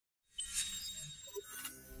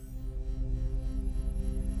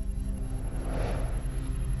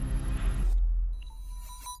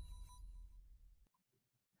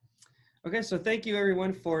Okay, so thank you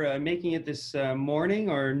everyone for making it this morning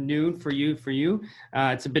or noon for you.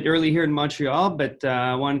 It's a bit early here in Montreal, but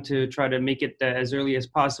I wanted to try to make it as early as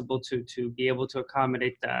possible to be able to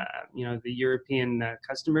accommodate the European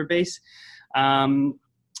customer base.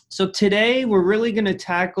 So today we're really going to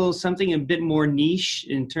tackle something a bit more niche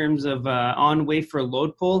in terms of on wafer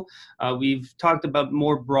load pull. We've talked about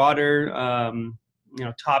more broader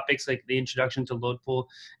topics like the introduction to load pull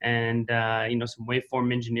and some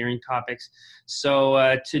waveform engineering topics.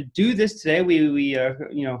 So to do this today, we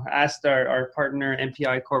asked our partner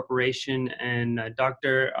MPI Corporation and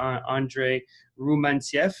Dr. Andrej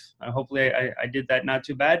Rumiantsev. Hopefully I did that not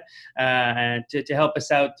too bad, to help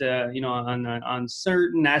us out on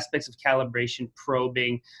certain aspects of calibration,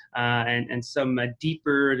 probing, and some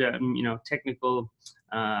deeper technical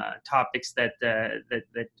topics that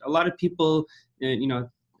a lot of people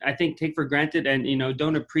I think take for granted and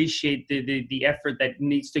don't appreciate the effort that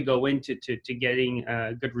needs to go into getting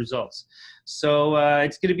good results. So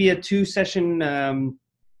it's going to be a 2-session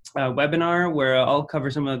webinar where I'll cover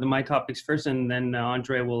some of my topics first, and then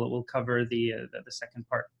Andrej will cover the second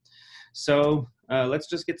part. So let's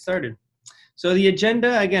just get started. So the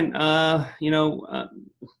agenda, again,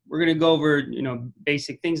 we're going to go over,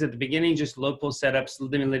 basic things at the beginning, just load pull setups,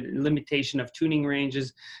 limitation of tuning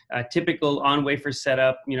ranges, typical on-wafer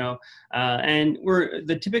setup, and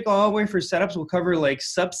the typical on-wafer setups will cover like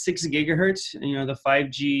sub 6 gigahertz, the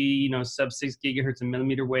 5G, sub 6 gigahertz and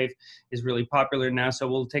millimeter wave is really popular now. So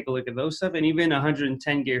we'll take a look at those stuff, and even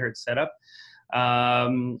 110 gigahertz setup.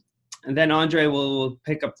 And then Andrej will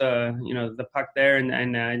pick up the puck there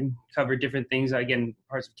and cover different things, again,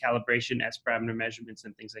 parts of calibration, S parameter measurements,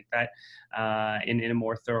 and things like that in a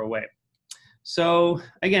more thorough way. So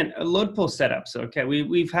again, load pull setups. Okay,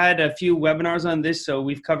 we've had a few webinars on this, so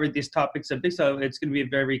we've covered these topics a bit. So it's going to be a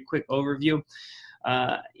very quick overview.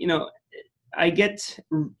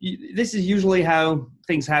 This is usually how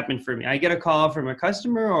things happen for me. I get a call from a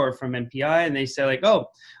customer or from MPI, and they say like, oh,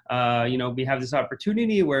 we have this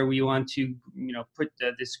opportunity where we want to, put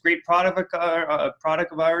this great product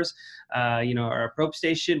of ours, our probe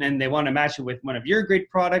station, and they want to match it with one of your great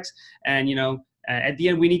products. And, at the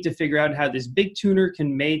end, we need to figure out how this big tuner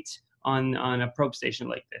can mate on a probe station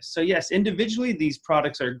like this. So yes, individually, these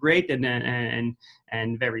products are great and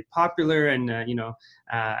very popular, and,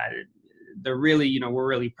 they're really, we're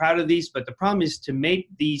really proud of these, but the problem is to make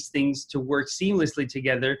these things to work seamlessly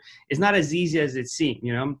together is not as easy as it seems,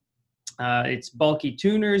 It's bulky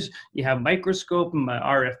tuners, you have microscope,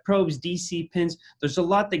 RF probes, DC pins. There's a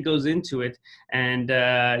lot that goes into it, and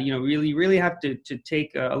really have to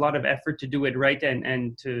take a lot of effort to do it right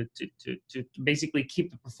and to basically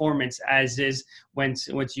keep the performance as is once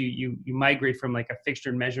you migrate from like a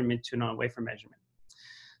fixture measurement to an on-wafer measurement.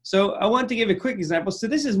 So I want to give a quick example. So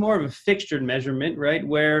this is more of a fixtured measurement, right?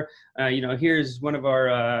 Where, here's one of our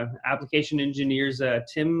application engineers,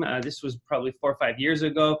 Tim. This was probably 4 or 5 years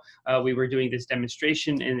ago. We were doing this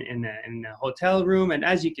demonstration in a hotel room. And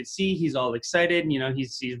as you can see, he's all excited.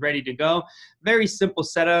 He's ready to go. Very simple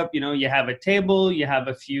setup. You have a table, you have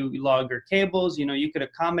a few longer cables, you could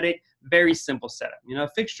accommodate. Very simple setup.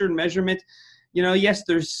 Fixtured measurement. Yes,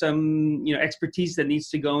 there's some, expertise that needs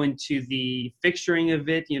to go into the fixturing of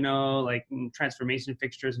it, like transformation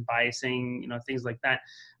fixtures, biasing, things like that.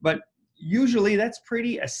 But usually that's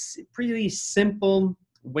pretty simple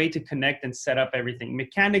way to connect and set up everything.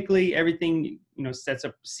 Mechanically, everything, sets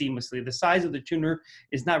up seamlessly. The size of the tuner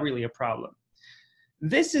is not really a problem.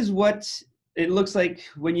 This is what it looks like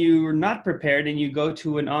when you're not prepared and you go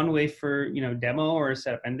to an on-wafer, demo or a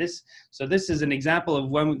setup. And this is an example of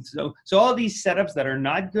when. So all these setups that are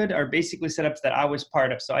not good are basically setups that I was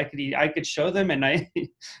part of. So I could show them, and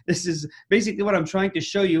this is basically what I'm trying to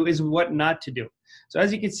show you is what not to do. So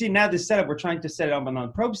as you can see now, this setup, we're trying to set it up on the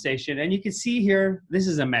probe station, and you can see here, this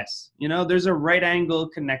is a mess. There's a right angle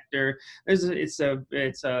connector. It's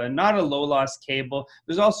not a low loss cable.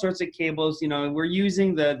 There's all sorts of cables. We're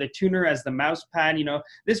using the tuner as the mouse pad.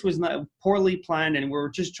 This was not poorly planned, and we're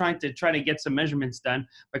just trying to get some measurements done.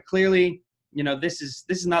 But clearly, this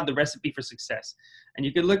is not the recipe for success. And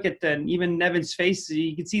you can look at even Nevin's face.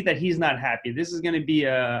 You can see that he's not happy. This is going to be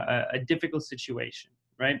a difficult situation,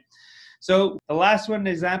 right? So the last one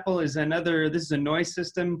example is this is a noise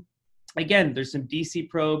system. Again, there's some DC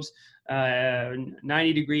probes,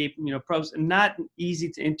 90-degree, probes, not easy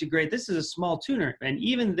to integrate. This is a small tuner, and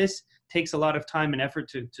even this takes a lot of time and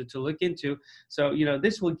effort to look into. So,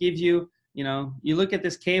 this will give you, you look at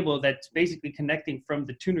this cable that's basically connecting from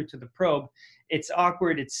the tuner to the probe. It's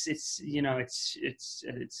awkward. It's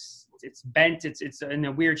bent. It's in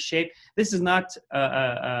a weird shape. This is not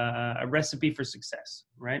a recipe for success,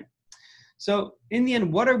 right? So in the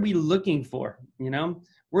end, what are we looking for?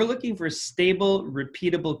 We're looking for stable,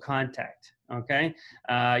 repeatable contact. Okay,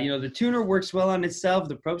 the tuner works well on itself,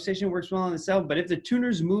 the probe station works well on itself, but if the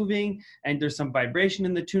tuner's moving and there's some vibration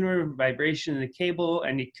in the tuner, vibration in the cable,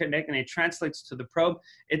 and it connects and it translates to the probe,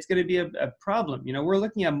 it's going to be a problem. We're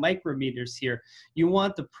looking at micrometers here. You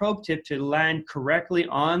want the probe tip to land correctly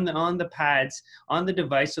on the pads on the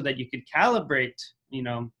device so that you could calibrate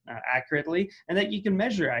accurately, and that you can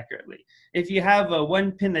measure accurately. If you have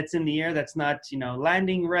one pin that's in the air that's not,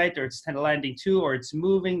 landing right, or it's kind of landing too, or it's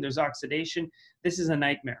moving, there's oxidation, this is a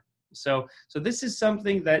nightmare. So this is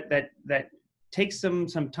something that takes some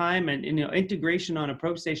time, and integration on a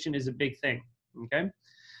probe station is a big thing. Okay,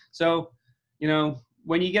 so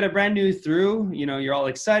when you get a brand new through, you're all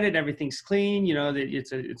excited, everything's clean, that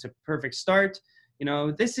it's a perfect start.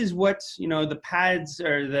 This is what, the pads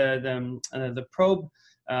or the probe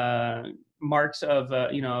marks of,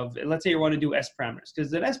 let's say you want to do S parameters,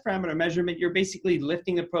 because the S parameter measurement, you're basically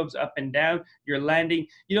lifting the probes up and down, you're landing,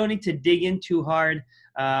 you don't need to dig in too hard,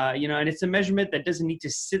 and it's a measurement that doesn't need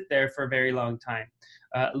to sit there for a very long time.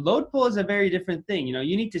 Load pull is a very different thing.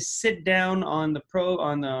 You need to sit down on the probe,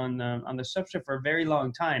 on the substrate for a very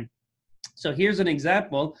long time. So here's an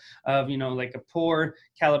example of, like a poor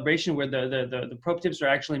calibration where the probe tips are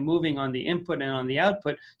actually moving on the input and on the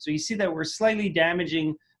output. So you see that we're slightly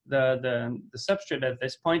damaging the substrate at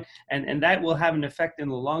this point, and that will have an effect in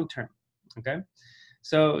the long term. Okay.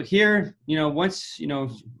 So here, once,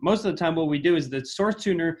 most of the time what we do is the source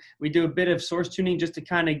tuner, we do a bit of source tuning just to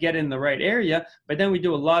kind of get in the right area, but then we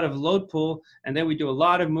do a lot of load pull, and then we do a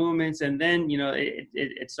lot of movements, and then,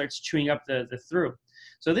 it starts chewing up the through.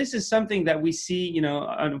 So this is something that we see,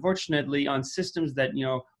 unfortunately, on systems that,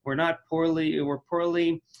 we're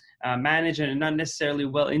poorly managed and not necessarily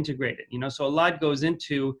well integrated. So a lot goes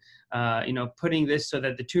into, putting this so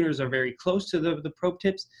that the tuners are very close to the probe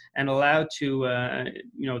tips and allow to,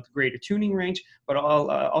 greater tuning range, but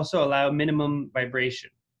also allow minimum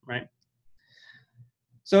vibration, right?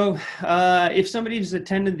 So if somebody's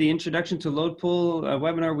attended the Introduction to Load Pull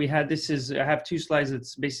webinar we had, I have 2 slides.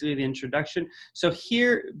 It's basically the introduction. So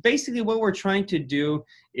here, basically what we're trying to do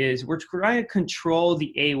is we're trying to control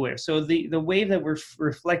the A wave. So the wave that we're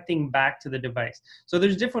reflecting back to the device. So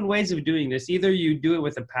there's different ways of doing this. Either you do it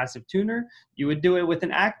with a passive tuner, you would do it with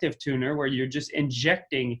an active tuner where you're just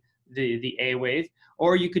injecting the A wave,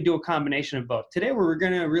 or you could do a combination of both. Today, we're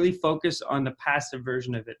going to really focus on the passive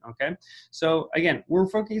version of it, okay? So again, we're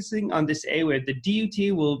focusing on this A wave. The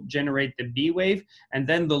DUT will generate the B wave, and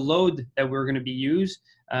then the load that we're going to be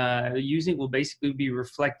using will basically be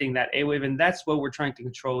reflecting that A wave, and that's what we're trying to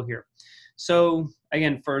control here. So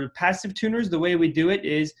again, for passive tuners, the way we do it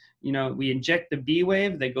is, we inject the B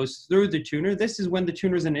wave that goes through the tuner. This is when the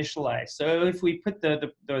tuner is initialized. So if we put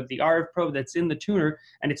the RF probe that's in the tuner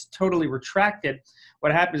and it's totally retracted,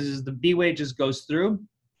 what happens is the B wave just goes through,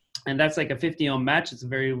 and that's like a 50 ohm match. It's a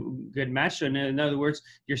very good match. So in other words,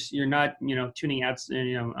 you're not, tuning out,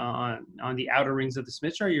 on the outer rings of the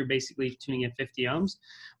Smith chart. You're basically tuning at 50 ohms.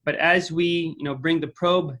 But as we, bring the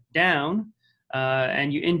probe down,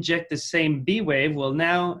 and you inject the same B wave, well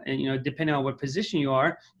now, depending on what position you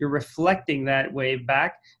are, you're reflecting that wave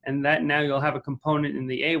back, and that now you'll have a component in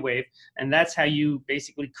the A wave, and that's how you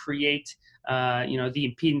basically create,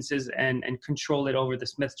 the impedances and control it over the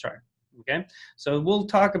Smith chart. Okay, so we'll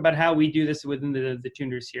talk about how we do this within the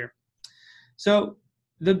tuners here. So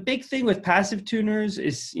the big thing with passive tuners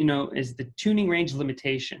is, is the tuning range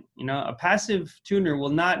limitation. A passive tuner will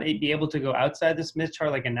not be able to go outside the Smith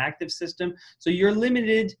chart like an active system. So you're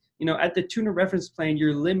limited, at the tuner reference plane,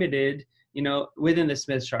 you're limited, within the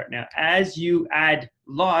Smith chart. Now, as you add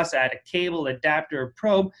loss, add a cable, adapter, or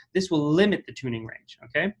probe, this will limit the tuning range,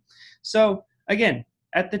 okay? So again,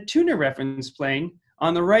 at the tuner reference plane,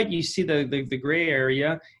 on the right, you see the gray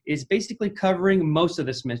area is basically covering most of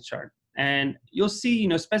the Smith chart. And you'll see,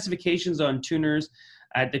 specifications on tuners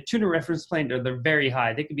at the tuner reference plane, they're very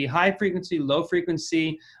high. They could be high frequency, low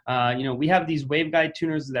frequency. We have these waveguide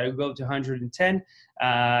tuners that go up to 110.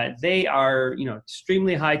 They are,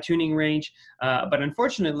 extremely high tuning range. But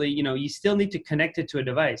unfortunately, you still need to connect it to a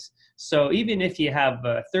device. So even if you have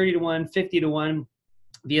 30 to 1, 50 to 1,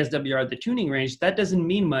 VSWR, the tuning range, that doesn't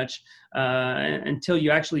mean much until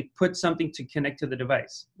you actually put something to connect to the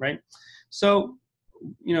device, right? So,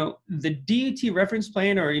 the DUT reference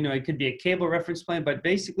plane, or, it could be a cable reference plane, but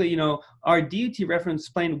basically, our DUT reference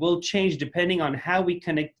plane will change depending on how we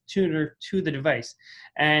connect the tuner to the device.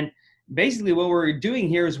 And basically what we're doing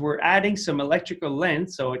here is we're adding some electrical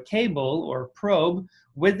length, so a cable or probe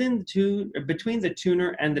between the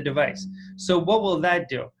tuner and the device. So what will that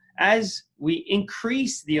do? as we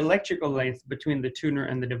increase the electrical length between the tuner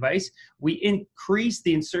and the device, we increase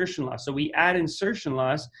the insertion loss. So we add insertion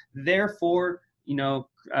loss, therefore,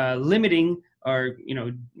 limiting or,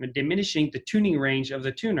 diminishing the tuning range of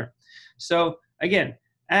the tuner. So again,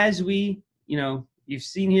 as we, you've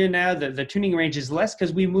seen here now that the tuning range is less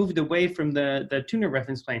because we moved away from the tuner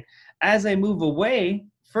reference plane. As I move away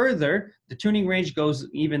further, the tuning range goes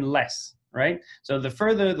even less, right? So the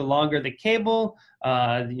further, the longer the cable,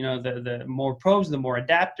 the more probes, the more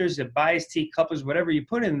adapters, the bias T, couplers, whatever you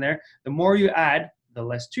put in there, the more you add, the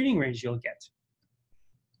less tuning range you'll get.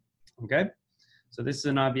 Okay, so this is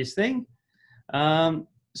an obvious thing.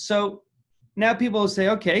 So now people will say,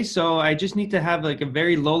 okay, so I just need to have like a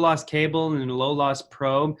very low loss cable and a low loss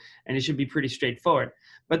probe, and it should be pretty straightforward.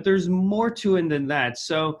 But there's more to it than that.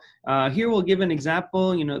 So here we'll give an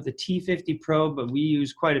example, the T50 probe, but we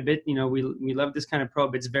use quite a bit. We love this kind of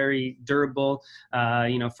probe. It's very durable.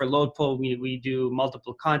 For load pull, we do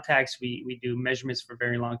multiple contacts. We do measurements for a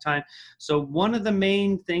very long time. So one of the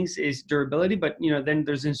main things is durability, but then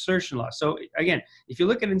there's insertion loss. So again, if you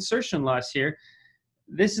look at insertion loss here,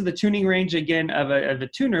 this is the tuning range again of a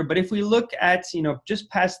tuner, but if we look at just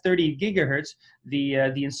past 30 gigahertz,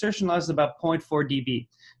 the insertion loss is about 0.4 dB.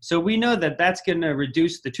 So we know that that's going to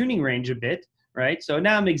reduce the tuning range a bit, right? So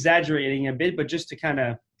now I'm exaggerating a bit, but just to kind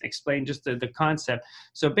of explain just the concept.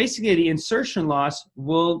 So basically, the insertion loss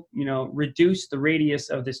will reduce the radius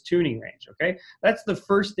of this tuning range. Okay, that's the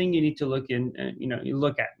first thing you need to look in. You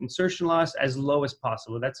look at insertion loss as low as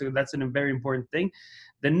possible. That's a very important thing.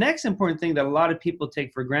 The next important thing that a lot of people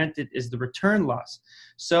take for granted is the return loss.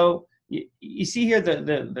 So you see here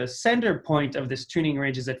the center point of this tuning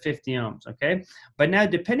range is at 50 ohms, okay? But now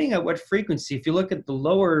depending on what frequency, if you look at the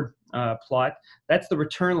lower plot, that's the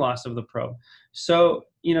return loss of the probe. So,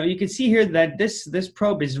 you can see here that this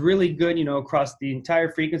probe is really good, across the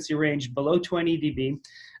entire frequency range below 20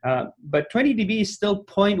 dB, but 20 dB is still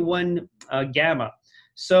 0.1 gamma.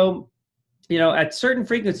 So, at certain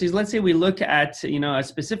frequencies, let's say we look at, a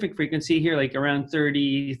specific frequency here, like around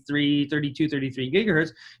 32, 33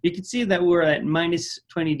 gigahertz, you can see that we're at minus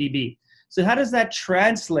 20 dB. So how does that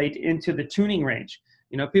translate into the tuning range?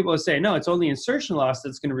 People will say, no, it's only insertion loss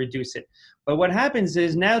that's going to reduce it. But what happens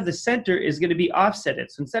is now the center is going to be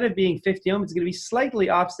offsetted. So instead of being 50 ohm, it's going to be slightly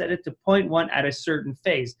offsetted to 0.1 at a certain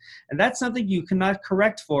phase. And that's something you cannot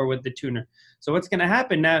correct for with the tuner. So what's going to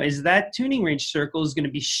happen now is that tuning range circle is going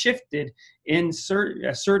to be shifted in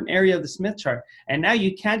a certain area of the Smith chart. And now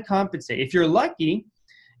you can't compensate. If you're lucky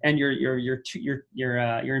and your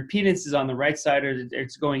impedance is on the right side or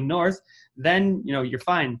it's going north, then you're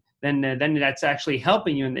fine. Then that's actually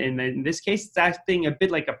helping you. In this case, it's acting a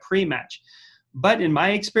bit like a pre-match. But in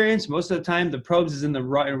my experience, most of the time, the probes is in the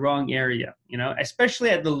wrong area, especially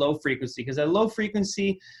at the low frequency, because at low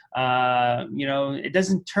frequency, it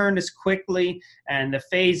doesn't turn as quickly, and the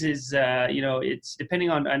phase is, it's depending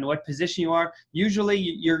on what position you are. Usually,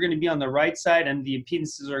 you're going to be on the right side, and the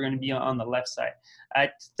impedances are going to be on the left side.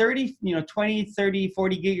 At 30, 20, 30,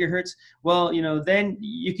 40 gigahertz, well, then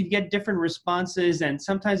you could get different responses, and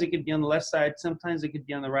sometimes it could be on the left side, sometimes it could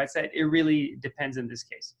be on the right side. It really depends in this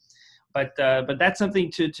case. But that's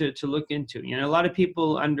something to look into. A lot of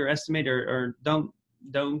people underestimate or don't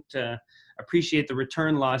appreciate the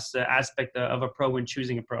return loss aspect of a probe when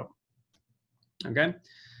choosing a probe. Okay,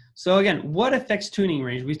 so again, what affects tuning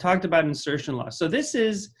range? We talked about insertion loss. So this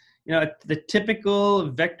is the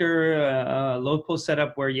typical vector load pull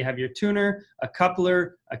setup where you have your tuner, a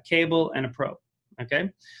coupler, a cable, and a probe.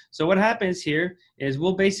 Okay, so what happens here is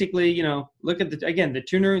we'll basically, look at the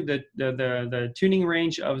tuner, the tuning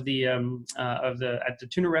range of the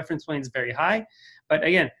tuner reference plane is very high, but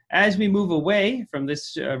again, as we move away from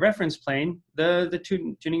this reference plane,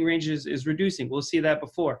 the tuning range is reducing. We'll see that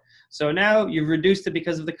before. So now you've reduced it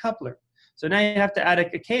because of the coupler. So now you have to add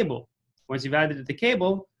a cable. Once you've added the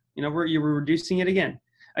cable, you're reducing it again.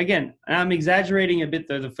 Again, I'm exaggerating a bit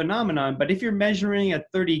the phenomenon, but if you're measuring at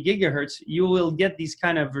 30 gigahertz, you will get these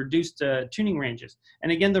kind of reduced tuning ranges.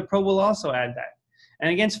 And again, the probe will also add that. And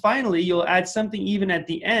again, finally, you'll add something even at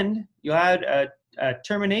the end. You'll add a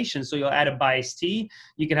termination. So you'll add a bias T.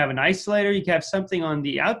 You can have an isolator. You can have something on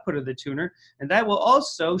the output of the tuner. And that will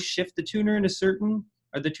also shift the tuner in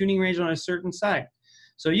the tuning range on a certain side.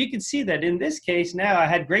 So you can see that in this case now I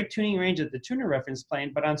had great tuning range at the tuner reference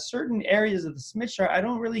plane, but on certain areas of the Smith chart, I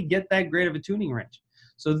don't really get that great of a tuning range.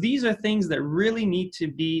 So these are things that really need to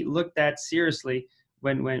be looked at seriously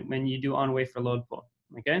when you do on wafer load pull,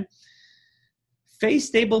 okay? Phase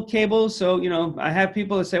stable cable, so, I have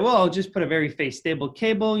people that say, well, I'll just put a very phase stable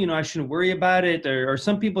cable, I shouldn't worry about it. Or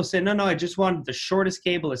some people say, no, I just want the shortest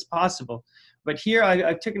cable as possible. But here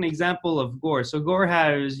I took an example of Gore. So Gore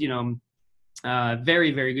has,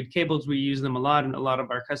 very, very good cables. We use them a lot, and a lot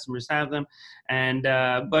of our customers have them. And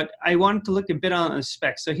but I wanted to look a bit on the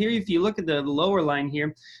specs. So here, if you look at the lower line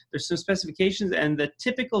here, there's some specifications, and the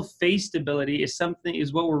typical phase stability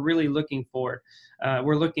is what we're really looking for.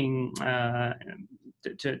 We're looking to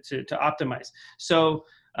optimize. So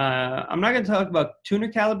I'm not going to talk about tuner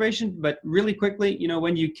calibration, but really quickly,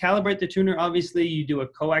 when you calibrate the tuner, obviously you do a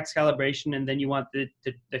coax calibration, and then you want the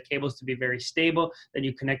cables to be very stable. Then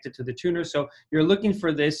you connect it to the tuner. So you're looking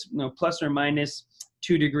for this, plus or minus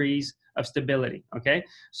 2 degrees of stability. Okay.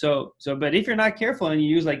 But if you're not careful and you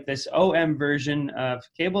use like this OM version of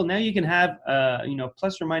cable, now you can have,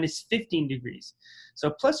 plus or minus 15 degrees. So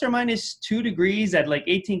plus or minus 2 degrees at like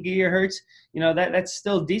 18 gigahertz, that's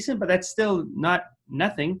still decent, but that's still not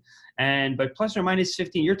nothing. But plus or minus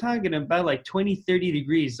 15, you're talking about like 20-30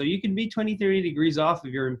 degrees. So you can be 20-30 degrees off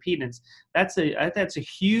of your impedance. That's a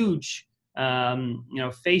huge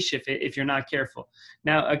phase shift if you're not careful.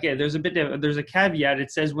 Now, okay, there's a caveat.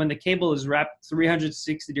 It says when the cable is wrapped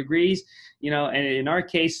 360 degrees, and in our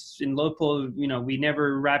case in load pull, we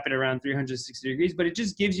never wrap it around 360 degrees, but it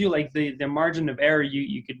just gives you like the margin of error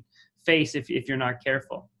you could face if you're not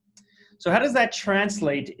careful. So how does that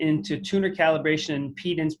translate into tuner calibration and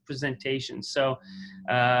impedance presentation? So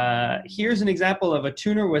here's an example of a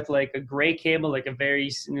tuner with like a gray cable, like a very,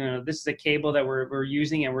 this is a cable that we're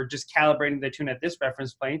using, and we're just calibrating the tuner at this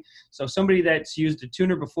reference plane. So somebody that's used a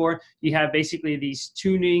tuner before, you have basically these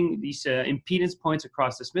impedance points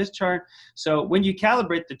across the Smith chart. So when you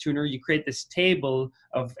calibrate the tuner, you create this table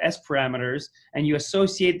of S parameters, and you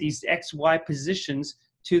associate these X, Y positions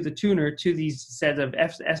to the tuner to these set of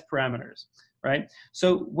S parameters, right?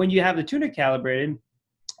 So when you have the tuner calibrated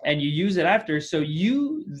and you use it after, so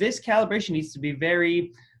this calibration needs to be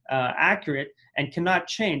very accurate and cannot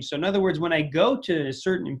change. So in other words, when I go to a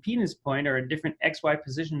certain impedance point or a different XY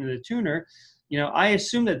position in the tuner, I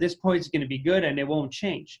assume that this point is going to be good and it won't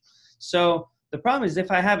change. So the problem is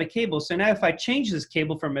if I have a cable, so now if I change this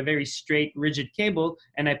cable from a very straight, rigid cable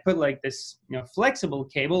and I put like this, flexible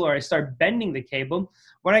cable, or I start bending the cable,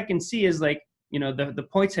 what I can see is like, the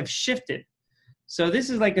points have shifted. So this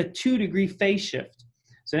is like a 2 degree phase shift.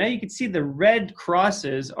 So now you can see the red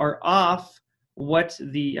crosses are off what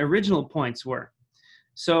the original points were.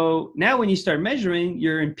 So now when you start measuring,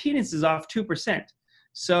 your impedance is off 2%.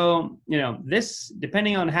 So, this,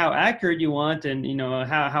 depending on how accurate you want and,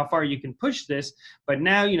 how far you can push this, but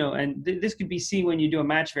now, and this could be seen when you do a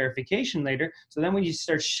match verification later. So then when you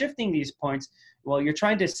start shifting these points, well, you're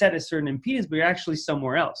trying to set a certain impedance, but you're actually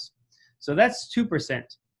somewhere else. So that's 2%.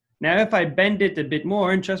 Now, if I bend it a bit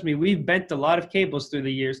more, and trust me, we've bent a lot of cables through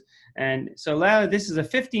the years. And so now this is a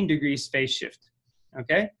 15 degrees phase shift.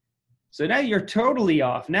 Okay. So now you're totally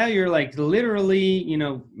off. Now you're like literally,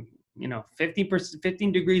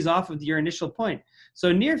 15 degrees off of your initial point.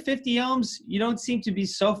 So near 50 ohms, you don't seem to be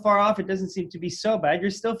so far off. It doesn't seem to be so bad. You're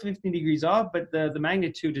still 15 degrees off, but the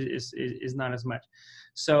magnitude is not as much.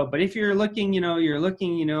 So, but if you're looking,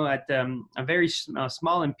 at a very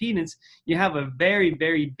small impedance, you have a very,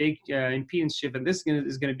 very big impedance shift, and this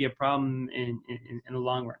is going to be a problem in the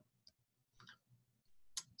long run.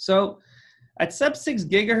 So at sub 6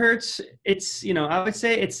 gigahertz, it's, I would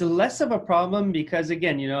say it's less of a problem because,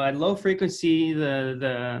 again, at low frequency,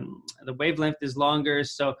 the wavelength is longer,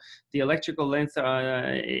 so the electrical length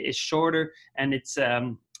is shorter, and it's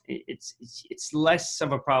less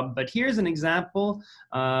of a problem. But here's an example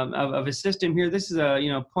of a system here. This is a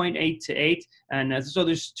 0.8 to 8, and so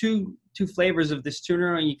there's two flavors of this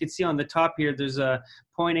tuner, and you can see on the top here there's a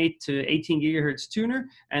 0.8 to 18 gigahertz tuner,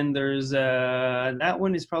 and there's that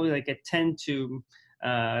one is probably like a 10 to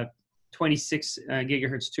 26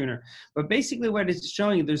 gigahertz tuner. But basically what it's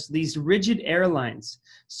showing, there's these rigid airlines.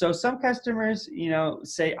 So some customers,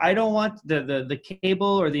 say, I don't want the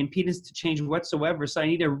cable or the impedance to change whatsoever, so I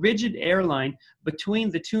need a rigid airline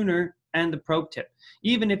between the tuner and the probe tip,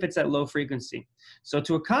 even if it's at low frequency. So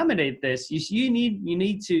to accommodate this, you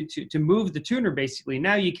need to move the tuner basically.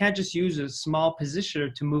 Now you can't just use a small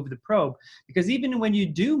positioner to move the probe, because even when you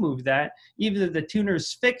do move that, even if the tuner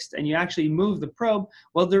is fixed and you actually move the probe,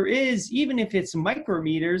 well, there is, even if it's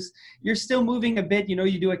micrometers, you're still moving a bit.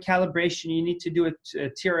 You do a calibration, you need to do a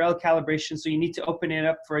TRL calibration, so you need to open it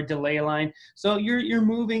up for a delay line. So you're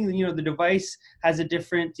moving, the device has a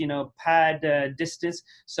different, pad distance.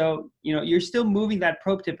 So, you're still moving that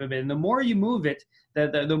probe tip a bit. And the more you move it,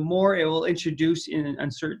 the more it will introduce in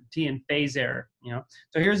uncertainty and phase error.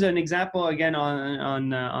 So here's an example again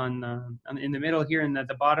on in the middle here and at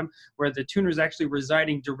the bottom, where the tuner is actually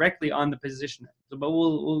residing directly on the positioner. So, but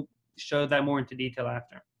we'll show that more into detail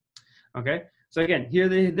after. Okay, so again, here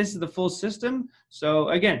this is the full system. So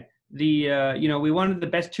again, the we wanted the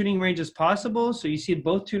best tuning range as possible. So you see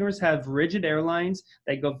both tuners have rigid air lines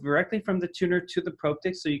that go directly from the tuner to the probe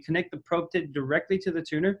tip. So you connect the probe tip directly to the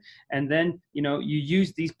tuner, and then you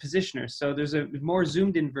use these positioners. So there's a more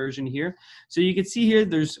zoomed in version here. So you can see here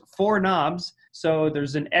there's 4 knobs. So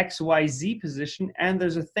there's an XYZ position and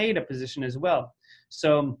there's a theta position as well.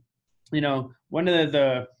 So one of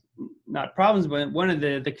the not problems, but one of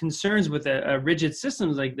the concerns with a rigid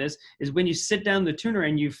systems like this is when you sit down the tuner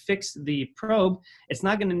and you fix the probe, it's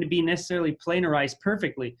not going to be necessarily planarized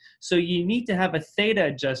perfectly. So you need to have a theta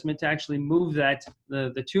adjustment to actually move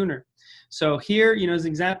the tuner. So here, as an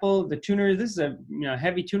example, the tuner, this is a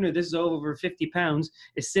heavy tuner, this is over 50 pounds,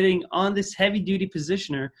 is sitting on this heavy duty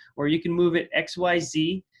positioner where you can move it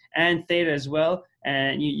XYZ and theta as well,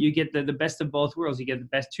 and you get the best of both worlds. You get the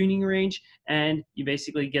best tuning range, and you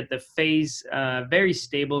basically get the phase, very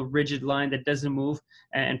stable, rigid line that doesn't move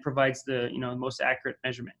and provides the most accurate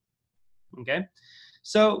measurement. Okay,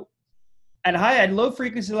 so at low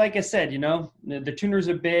frequency, like I said, the tuners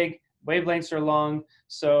are big, wavelengths are long,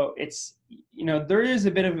 so it's there is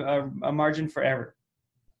a bit of a margin for error.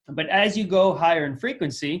 But as you go higher in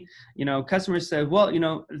frequency, customers say,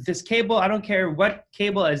 well, this cable, I don't care what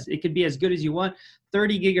cable, it could be as good as you want,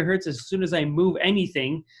 30 gigahertz, as soon as I move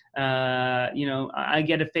anything, I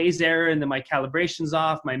get a phase error and then my calibration's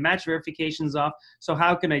off, my match verification's off. So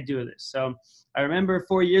how can I do this? So I remember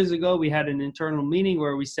 4 years ago, we had an internal meeting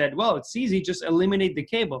where we said, well, it's easy, just eliminate the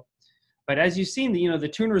cable. But as you've seen, the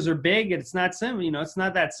tuners are big and it's not simple, it's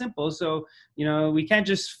not that simple. So, we can't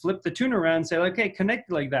just flip the tuner around and say, okay, connect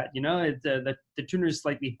it like that. The tuner is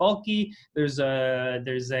slightly bulky. There's a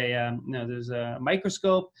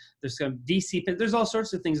microscope, there's some DC, there's all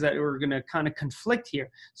sorts of things that are going to kind of conflict here.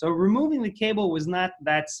 So removing the cable was not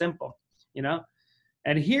that simple,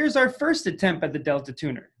 and here's our first attempt at the Delta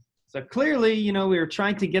tuner. So clearly, we were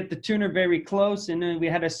trying to get the tuner very close, and then we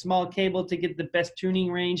had a small cable to get the best tuning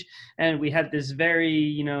range, and we had this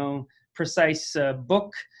very, precise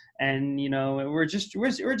book, and we're just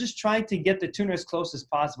trying to get the tuner as close as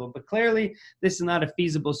possible. But clearly, this is not a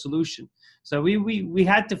feasible solution. So we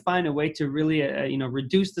had to find a way to really,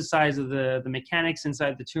 reduce the size of the mechanics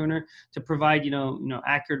inside the tuner to provide,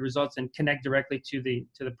 accurate results and connect directly to the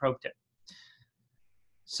probe tip.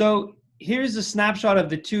 So here's a snapshot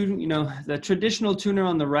of the traditional tuner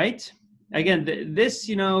on the right. Again, this,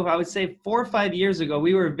 I would say 4 or 5 years ago,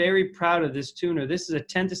 we were very proud of this tuner. This is a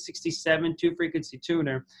 10-67 2-frequency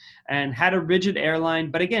tuner and had a rigid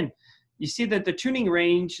airline. But again, you see that the tuning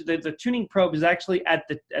range, the tuning probe is actually at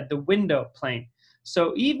the window plane.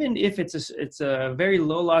 So even if it's a very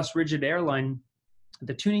low loss rigid airline,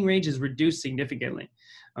 the tuning range is reduced significantly.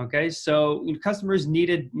 Okay, so customers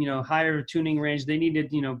needed, higher tuning range. They needed,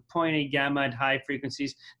 0.8 gamma at high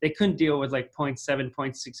frequencies. They couldn't deal with like 0.7,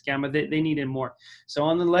 0.6 gamma. They needed more. So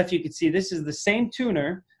on the left, you can see this is the same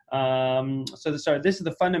tuner. This is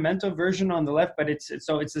the fundamental version on the left, but it's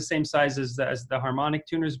the same size as the harmonic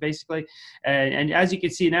tuners basically. And as you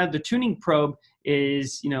can see now, the tuning probe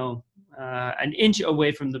is, an inch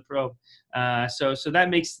away from the probe. So that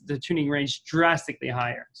makes the tuning range drastically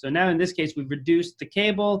higher. So now in this case, we've reduced the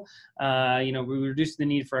cable, we reduced the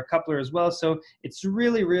need for a coupler as well. So it's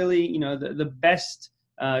really, really, the best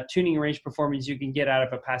tuning range performance you can get out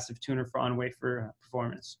of a passive tuner for on-wafer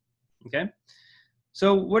performance. Okay.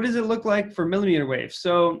 So what does it look like for millimeter wave?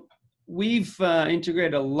 So we've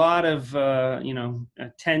integrated a lot of,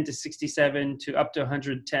 10-67 to up to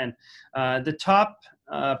 110. The top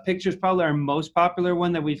picture is probably our most popular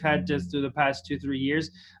one that we've had just through the past 2-3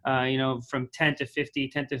 years, from 10 to 50,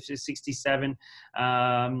 10 to 67.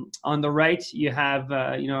 On the right, you have,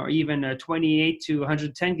 even 28 to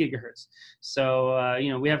 110 gigahertz. So,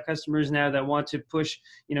 we have customers now that want to push,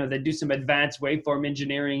 that do some advanced waveform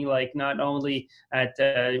engineering, like not only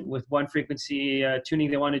with one frequency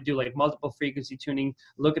tuning, they want to do like multiple frequency tuning,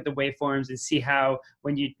 look at the waveforms and see how,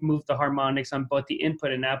 when you move the harmonics on both the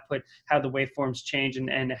input and output, how the waveforms change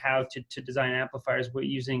and how to design amplifiers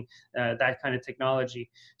using that kind of technology.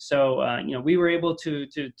 So we were able to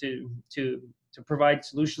provide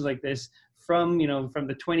solutions like this from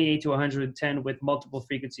the 28 to 110 with multiple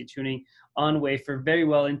frequency tuning on wafer, very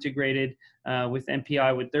well integrated with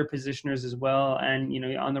MPI with their positioners as well. And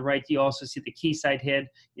on the right, you also see the key side head.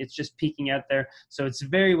 It's just peeking out there, so it's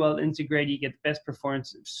very well integrated. You get the best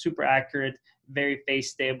performance, super accurate, very phase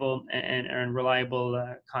stable, and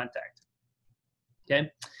reliable contact.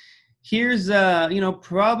 Okay, here's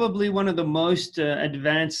probably one of the most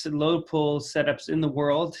advanced load pull setups in the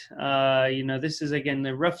world. This is again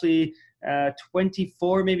roughly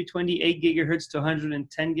 24, maybe 28 gigahertz to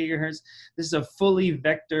 110 gigahertz. This is a fully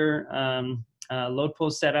vector load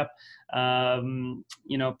pull setup.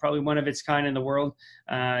 Probably one of its kind in the world.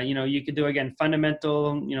 You could do, again,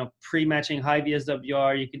 fundamental, pre-matching high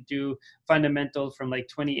VSWR. You could do fundamental from like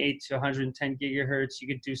 28 to 110 gigahertz. You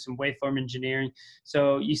could do some waveform engineering.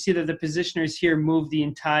 So you see that the positioners here move the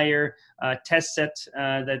entire test set.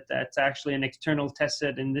 That's actually an external test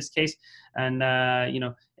set in this case. And,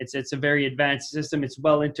 it's a very advanced system. It's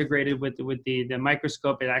well integrated with the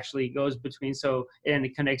microscope. It actually goes between, and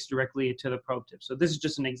it connects directly to the probe tip. So this is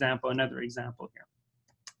just an example, another example here.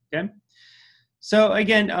 Okay. So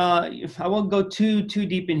again, I won't go too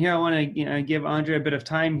deep in here. I want to give Andrej a bit of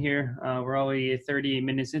time here. We're already 30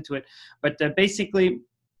 minutes into it, but basically,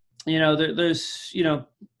 there's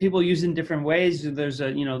people use in different ways. There's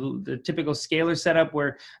the typical scalar setup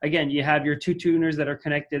where, again, you have your two tuners that are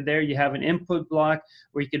connected there. You have an input block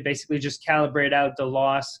where you could basically just calibrate out the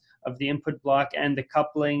loss of the input block and the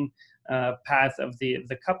coupling path of the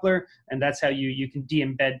coupler, and that's how you can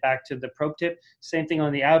de-embed back to the probe tip. Same thing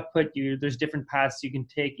on the output. There's different paths you can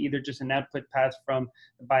take, either just an output path from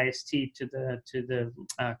the bias T to the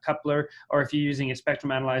coupler, or if you're using a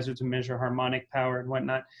spectrum analyzer to measure harmonic power and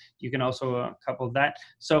whatnot, you can also couple that.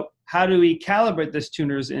 So how do we calibrate this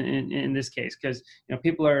tuners in this case? Because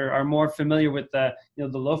people are more familiar with the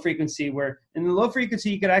low frequency, where in the low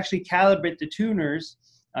frequency you could actually calibrate the tuners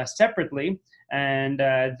separately. And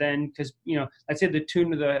then, because let's say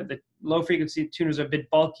the low frequency tuners are a bit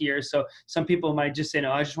bulkier, so some people might just say,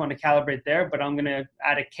 no, I just want to calibrate there, but I'm going to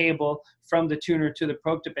add a cable from the tuner to the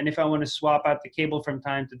probe tip, and if I want to swap out the cable from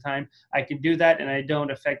time to time, I can do that, and I don't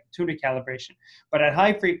affect tuner calibration. But at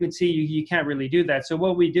high frequency, you can't really do that. So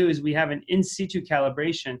what we do is we have an in situ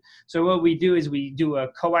calibration. So what we do is we do a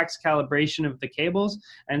coax calibration of the cables,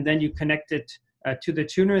 and then you connect it to the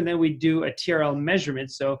tuner, and then we do a TRL measurement.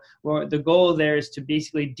 So the goal there is to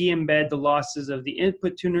basically de-embed the losses of the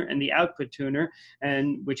input tuner and the output tuner,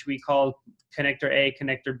 and which we call connector A,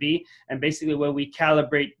 connector B. And basically when we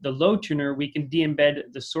calibrate the low tuner, we can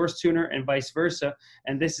de-embed the source tuner and vice versa.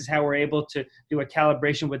 And this is how we're able to do a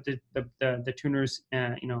calibration with the tuners,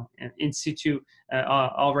 in situ,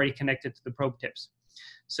 already connected to the probe tips.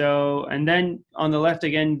 So, and then on the left,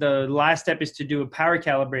 again, the last step is to do a power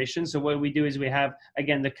calibration. So what we do is we have,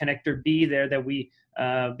 again, the connector B there that we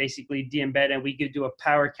basically de-embed, and we could do a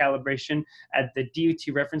power calibration at the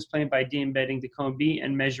DUT reference plane by de-embedding the cone B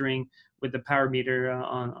and measuring with the power meter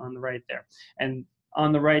on the right there. And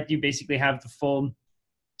on the right, you basically have the full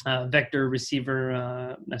vector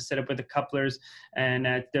receiver set up with the couplers and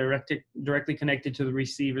directly connected to the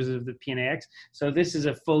receivers of the PNAX. So this is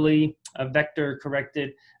a fully vector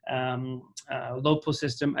corrected load pull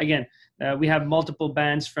system. Again, we have multiple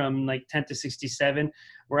bands from like 10 to 67.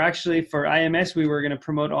 We're actually, for IMS, we were going to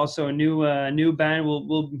promote also a new band.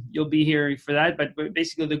 You'll be here for that, but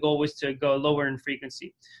basically the goal was to go lower in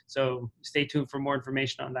frequency. So stay tuned for more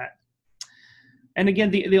information on that. And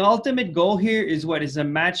again, the ultimate goal here is what is a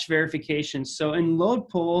match verification. So in load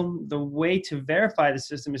pull, the way to verify the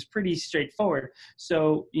system is pretty straightforward.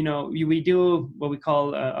 So, we do what we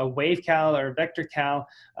call a wave cal or a vector cal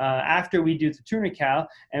after we do the tuner cal,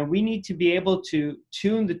 and we need to be able to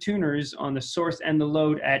tune the tuners on the source and the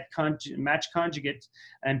load at match conjugate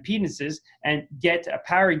impedances and get a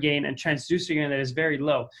power gain and transducer gain that is very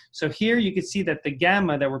low. So here you can see that the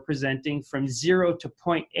gamma that we're presenting from 0 to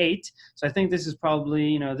 0.8. So I think this is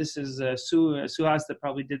probably, this is Suhas that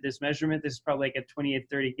probably did this measurement. This is probably like at 28,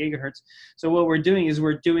 30 gigahertz. So what we're doing is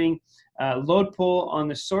we're doing load pull on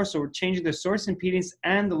the source. So we're changing the source impedance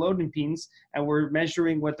and the load impedance, and we're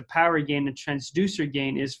measuring what the power gain and transducer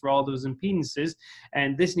gain is for all those impedances.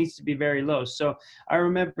 And this needs to be very low. So I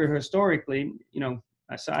remember historically,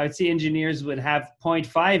 so I would see engineers would have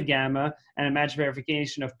 0.5 gamma and a match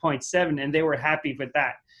verification of 0.7, and they were happy with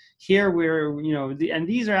that. Here we're, and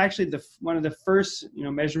these are actually one of the first,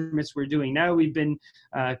 measurements we're doing. Now we've been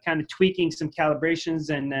kind of tweaking some calibrations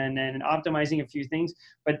and optimizing a few things,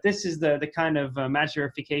 but this is the kind of match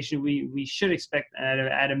verification we should expect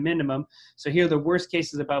at a minimum. So here the worst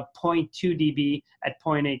case is about 0.2 dB at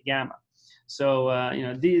 0.8 gamma. So,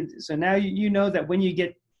 so now you know that when you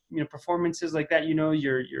get performances like that,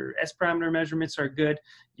 your S parameter measurements are good,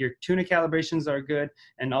 your tuner calibrations are good,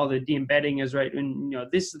 and all the de-embedding is right. And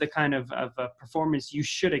this is the kind of performance you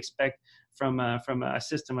should expect from a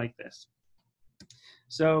system like this.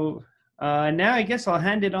 So now I guess I'll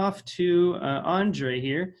hand it off to Andrej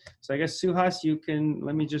here. So I guess Suhas, you can,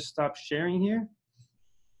 let me just stop sharing here.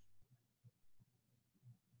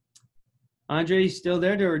 Andrej, you still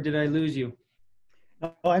there, or did I lose you?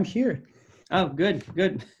 Oh, I'm here. Oh, good,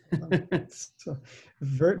 good. So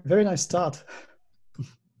very, very nice start.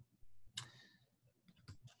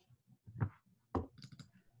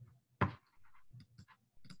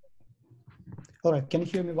 All right, can you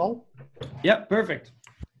hear me well? Yep, perfect.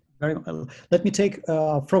 Very well. Let me take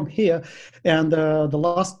from here, and the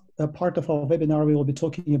last part of our webinar, we will be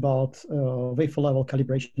talking about wafer level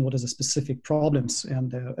calibration, what is the specific problems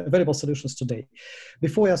and available solutions today.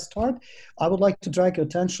 Before I start, I would like to drag your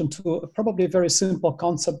attention to probably a very simple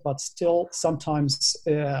concept, but still sometimes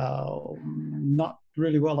not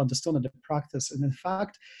really well understood in the practice. And in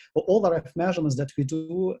fact, all the RF measurements that we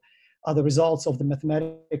do are the results of the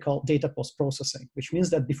mathematical data post-processing, which means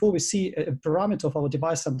that before we see a parameter of our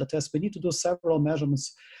device under test, we need to do several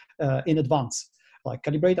measurements in advance, like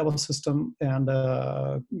calibrate our system and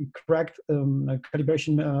correct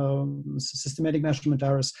calibration systematic measurement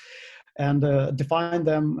errors, and define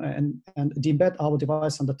them and embed our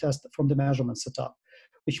device under test from the measurement setup,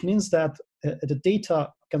 which means that the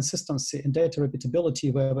data consistency and data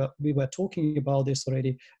repeatability, where we were talking about this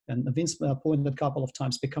already, and Vince pointed a couple of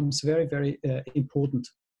times, becomes very, very important.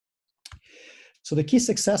 So the key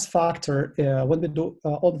success factor when we do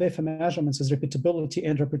on wafer measurements is repeatability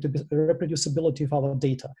and reproducibility of our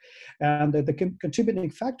data. And the contributing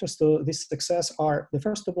factors to this success are,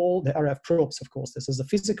 first of all, the RF probes, of course. This is a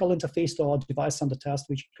physical interface to our device under test,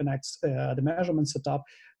 which connects the measurement setup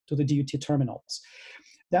to the DUT terminals.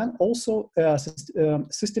 Then also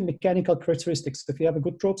system mechanical characteristics. If you have a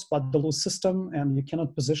good probes but the loose system and you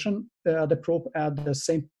cannot position the probe at the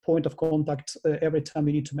same point of contact every time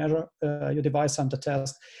you need to measure your device under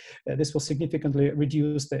test, this will significantly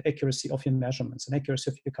reduce the accuracy of your measurements and accuracy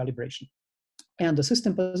of your calibration. And the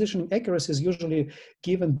system positioning accuracy is usually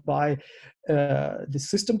given by the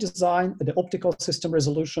system design, the optical system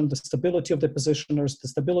resolution, the stability of the positioners, the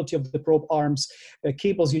stability of the probe arms,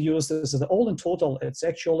 cables you use. This is all in total. It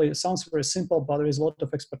sounds very simple, but there is a lot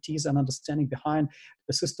of expertise and understanding behind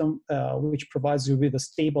the system, which provides you with a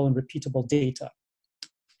stable and repeatable data.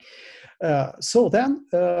 So then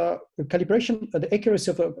calibration, the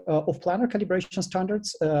accuracy of planar calibration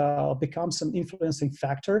standards becomes an influencing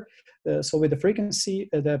factor. So with the frequency,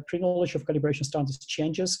 the pre-knowledge of calibration standards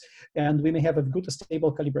changes, and we may have a good,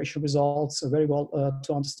 stable calibration results very well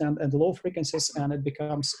to understand at the low frequencies, and it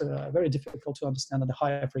becomes very difficult to understand at the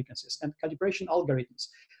higher frequencies. And calibration algorithms.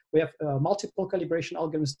 We have multiple calibration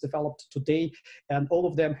algorithms developed today, and all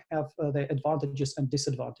of them have their advantages and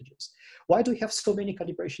disadvantages. Why do we have so many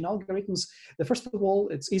calibration algorithms? First of all,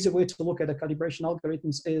 it's easy way to look at the calibration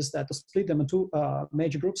algorithms is that to split them into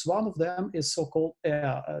major groups. One of them is so-called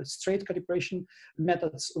straight calibration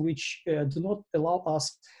methods, which do not allow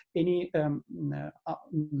us any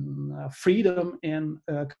freedom in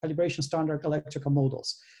calibration standard electrical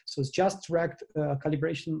models. So it's just direct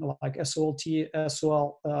calibration like SOLT,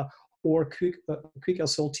 SOL, or quick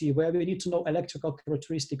SLT, where we need to know electrical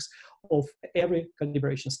characteristics of every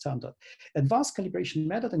calibration standard. Advanced calibration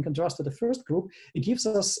method, in contrast to the first group, it gives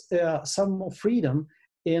us some more freedom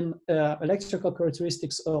in electrical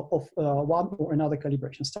characteristics of one or another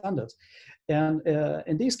calibration standard. And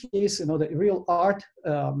in this case, the real art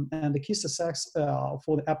and the key success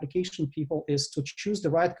for the application people is to choose the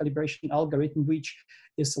right calibration algorithm, which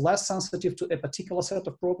is less sensitive to a particular set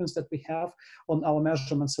of problems that we have on our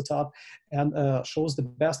measurement setup, and shows the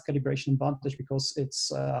best calibration advantage because it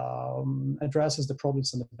addresses the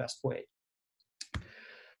problems in the best way.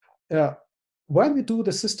 When we do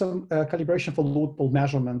the system calibration for load pull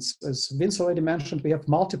measurements, as Vince already mentioned, we have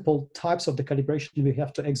multiple types of the calibration we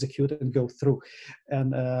have to execute and go through.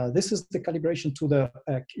 And this is the calibration to the,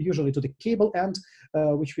 usually to the cable end,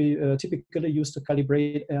 which we typically use to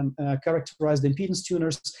calibrate and characterize the impedance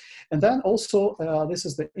tuners. And then also, this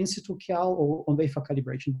is the in-situ cal or on wafer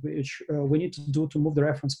calibration, which we need to do to move the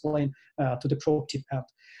reference plane to the probe tip end.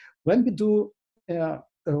 When we do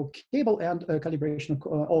cable end calibration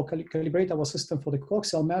or calibrate our system for the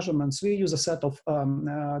coaxial measurements, we use a set of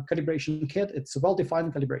calibration kit. It's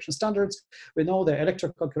well-defined calibration standards. We know the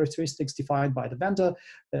electrical characteristics defined by the vendor.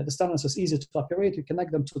 The standards is easy to operate. We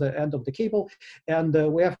connect them to the end of the cable, and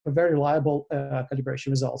we have very reliable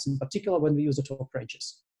calibration results, in particular when we use the torque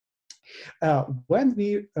ranges. When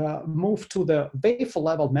we move to the wafer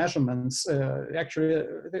level measurements, actually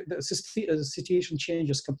the situation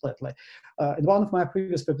changes completely. In one of my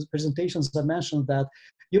previous presentations, I mentioned that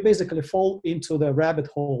you basically fall into the rabbit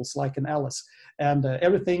holes like in Alice, and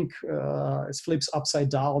everything flips upside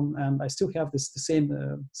down, and I still have the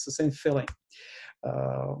same feeling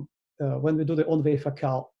when we do the on wafer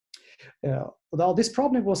cal. Now, this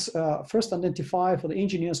problem was first identified for the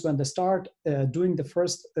engineers when they start doing the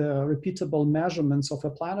first repeatable measurements of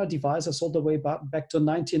a planar devices all the way back to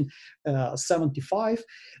 1975.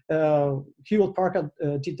 Hewlett Packard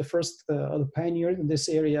did the first pioneer in this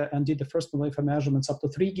area and did the first wafer measurements up to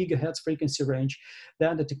 3 gigahertz frequency range.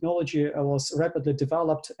 Then the technology was rapidly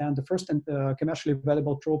developed, and the first commercially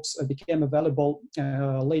available probes became available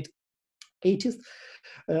late 80s.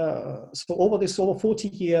 So over 40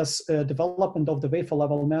 years development of the wafer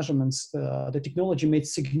level measurements, the technology made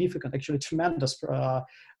significant, actually tremendous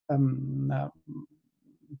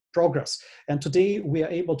progress. And today we are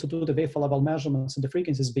able to do the wafer level measurements and the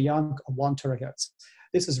frequencies beyond 1 terahertz.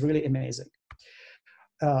 This is really amazing.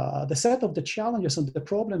 The set of the challenges and the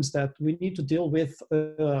problems that we need to deal with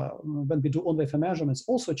when we do on-wafer measurements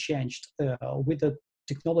also changed with the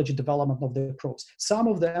technology development of the probes. Some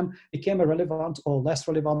of them became irrelevant or less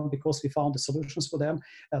relevant because we found the solutions for them.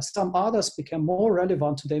 Some others became more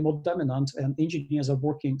relevant, today more dominant, and engineers are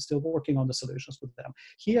still working on the solutions with them.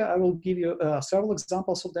 Here I will give you several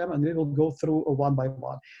examples of them, and we will go through one by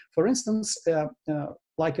one. For instance,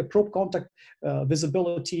 like a probe contact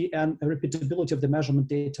visibility and repeatability of the measurement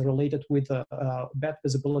data related with bad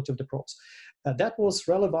visibility of the probes. That was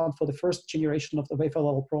relevant for the first generation of the wafer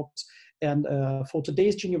level probes, and for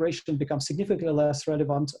today's generation becomes significantly less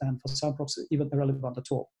relevant, and for some probes even irrelevant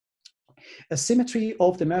at all. Asymmetry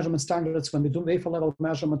of the measurement standards. When we do wafer level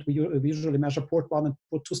measurement, we usually measure port 1 and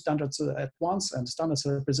port 2 standards at once, and standards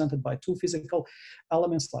are represented by 2 physical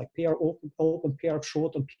elements like pair open, pair of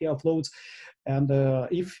short, and pair of loads. And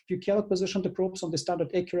if you cannot position the probes on the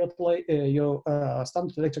standard accurately, your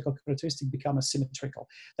standard electrical characteristic become asymmetrical.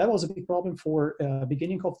 That was a big problem for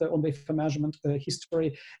beginning of the on-wafer measurement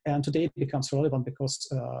history, and today it becomes relevant because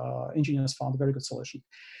engineers found a very good solution.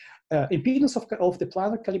 Impedance of the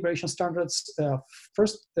planar calibration standards.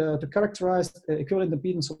 First, to characterize the equivalent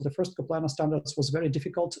impedance of the first coplanar standards was very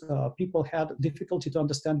difficult. People had difficulty to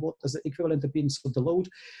understand what is the equivalent impedance of the load,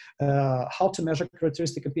 how to measure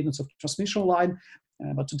characteristic impedance of transmission line.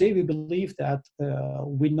 But today we believe that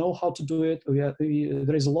we know how to do it.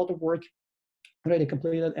 There is a lot of work already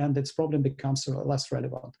completed, and its problem becomes less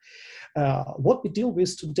relevant. What we deal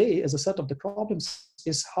with today as a set of the problems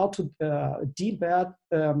is how to debug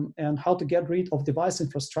and how to get rid of device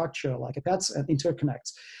infrastructure like pads and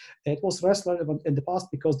interconnects. It was less relevant in the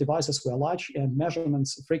past because devices were large and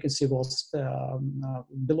measurements frequency was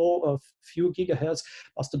below a few gigahertz.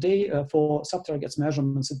 But today, for sub-targets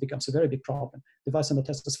measurements, it becomes a very big problem. Device and the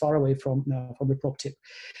test is far away from the probe tip.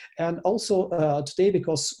 And also today,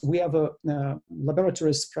 because we have a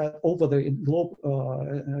laboratory spread over the globe,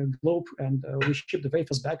 and we ship the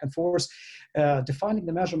wafers back and forth, defining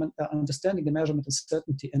the measurement, understanding the measurement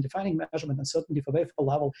uncertainty, and defining measurement uncertainty for wafer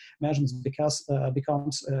level measurements becomes a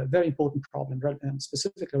very important problem, and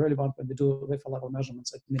specifically relevant when we do wafer level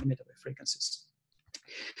measurements at millimeter wave frequencies.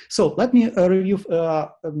 So let me review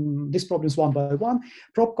these problems one by one.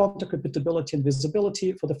 Probe contact repeatability and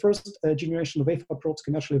visibility. For the first generation of wafer probes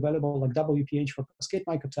commercially available, like WPH for cascade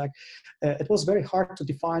microtech, it was very hard to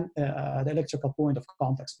define the electrical point of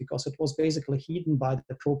contacts because it was basically hidden by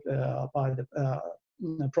the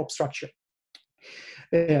probe structure.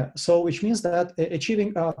 So which means that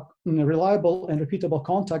achieving reliable and repeatable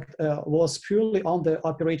contact was purely on the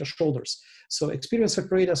operator's shoulders. So experienced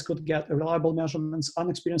operators could get reliable measurements,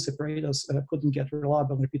 unexperienced operators couldn't get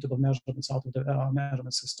reliable and repeatable measurements out of the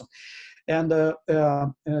measurement system. And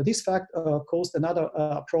this fact caused another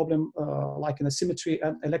problem like an asymmetry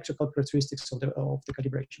and electrical characteristics of the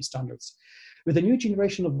calibration standards. With the new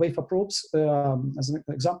generation of wafer probes, as an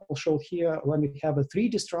example showed here, when we have a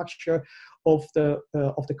 3D structure of the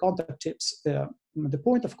contact tips, the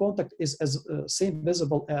point of contact is as same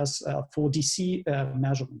visible as for DC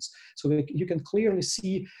measurements. So you can clearly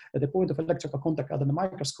see the point of electrical contact under the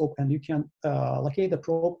microscope, and you can locate the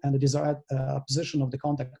probe and the desired position of the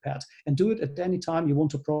contact pad, and do it at any time you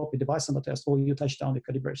want to probe a device on the test or you touch down the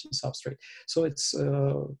calibration substrate. So it's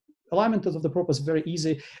alignment of the probe is very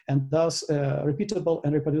easy, and thus repeatable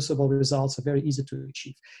and reproducible results are very easy to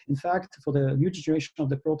achieve. In fact, for the new generation of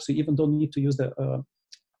the probes, you even don't need to use the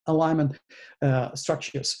alignment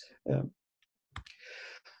structures.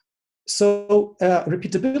 So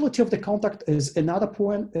repeatability of the contact is another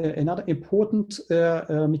point, another important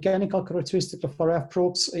mechanical characteristic of RF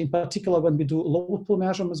probes, in particular when we do load pull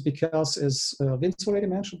measurements, because as Vince already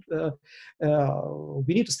mentioned,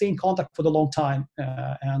 we need to stay in contact for the long time,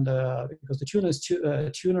 and because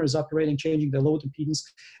the tuner is operating, changing the load impedance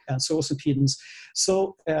and source impedance.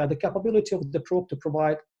 So the capability of the probe to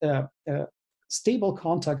provide stable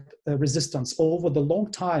contact resistance over the long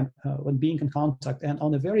time when being in contact, and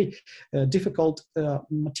on a very difficult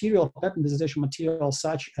material, patternization material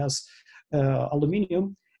such as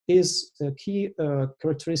aluminum, is a key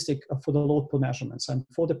characteristic for the load pull measurements. And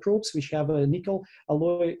for the probes which have nickel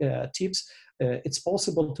alloy tips, it's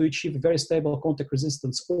possible to achieve very stable contact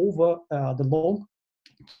resistance over the long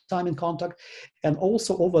time in contact, and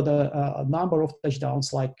also over the number of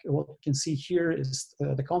touchdowns. Like what you can see here is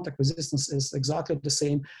the contact resistance is exactly the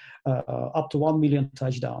same, up to 1 million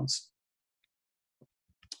touchdowns.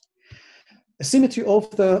 Symmetry of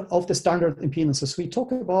the standard impedances. We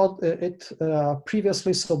talked about it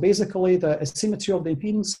previously. So basically, the asymmetry of the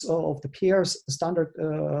impedance of the pairs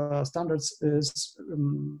standards is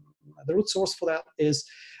the root source for that is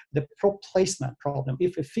the probe placement problem.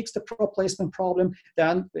 If we fix the probe placement problem,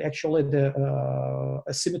 then actually the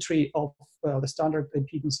asymmetry of the standard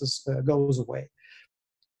impedances goes away.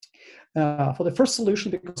 For the first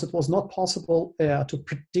solution, because it was not possible to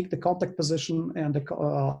predict the contact position and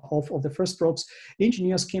of the first probes,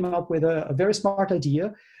 engineers came up with a very smart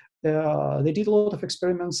idea. They did a lot of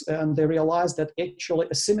experiments, and they realized that actually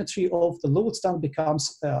asymmetry of the load standard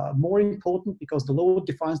becomes more important, because the load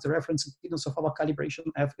defines the reference impedance of our calibration.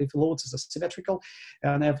 If loads is asymmetrical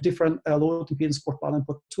and have different load impedance port 1 and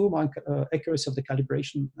port 2, my accuracy of the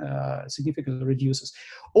calibration significantly reduces.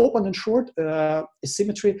 Open and short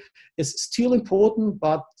asymmetry is still important,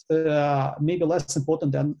 but maybe less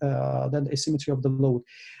important than the asymmetry of the load.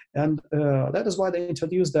 And that is why they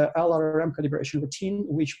introduced the LRM calibration routine,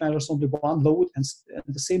 which measures only one load and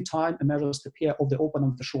at the same time measures the pair of the open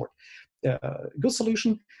and the short. Good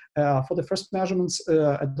solution for the first measurements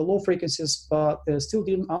at the low frequencies, but still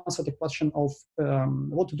didn't answer the question of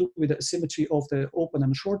what to do with the asymmetry of the open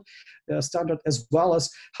and short standard, as well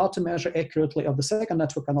as how to measure accurately of the second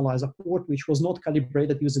network analyzer port, which was not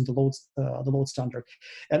calibrated using the load standard.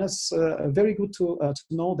 And it's very good to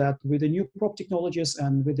know that with the new probe technologies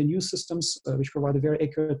and with the new systems which provide a very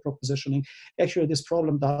accurate probe positioning, actually this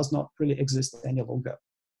problem does not really exist any longer.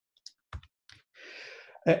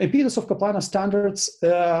 Impedance of coplanar standards,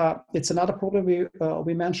 it's another problem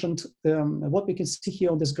we mentioned. What we can see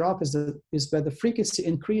here on this graph is where the frequency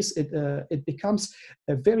increase, it becomes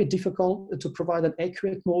very difficult to provide an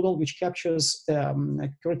accurate model which captures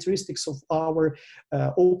characteristics of our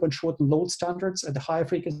open, short, and load standards at the higher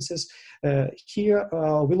frequencies. Here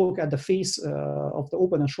we look at the phase of the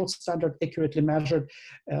open and short standard accurately measured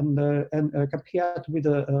and compared with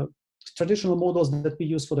the traditional models that we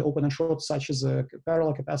use for the open and short, such as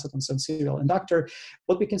parallel capacitance and serial inductor.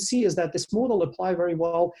 What we can see is that this model apply very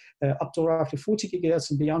well up to roughly 40 gigahertz,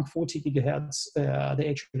 and beyond 40 gigahertz, they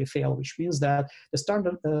actually fail, which means that the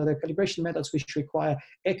standard the calibration methods which require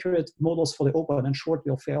accurate models for the open and short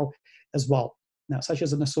will fail as well, such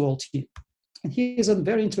as an SOLT. And here is a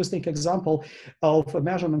very interesting example of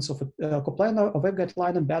measurements of a coplanar waveguide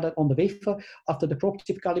line embedded on the wafer after the probe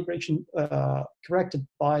tip calibration corrected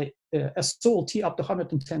by SOLT up to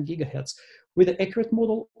 110 gigahertz with an accurate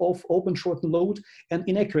model of open, short, and load, and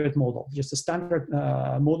inaccurate model, just a standard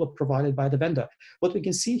model provided by the vendor. What we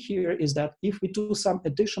can see here is that if we do some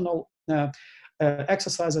additional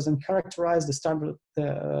exercises and characterize the standard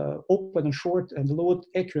open and short and load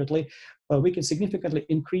accurately, we can significantly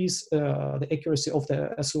increase the accuracy of the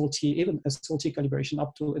SOLT, even SOLT calibration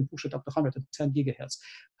up to, and push it up to 110 gigahertz.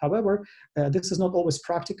 However, this is not always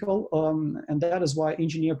practical, and that is why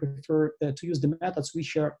engineers prefer to use the methods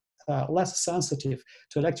which are less sensitive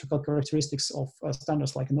to electrical characteristics of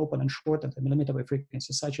standards like an open and short and millimeter wave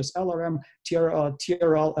frequencies, such as LRM,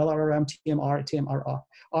 TRL, LRM, TMR, TMRR.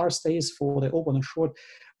 R stays for the open and short,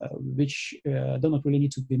 which do not really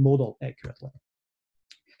need to be modeled accurately.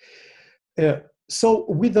 So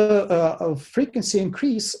with the frequency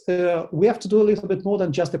increase, we have to do a little bit more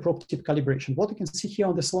than just the probe tip calibration. What you can see here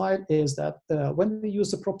on the slide is that when we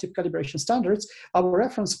use the probe tip calibration standards, our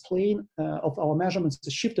reference plane of our measurements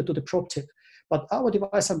is shifted to the probe tip. But our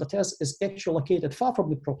device under test is actually located far from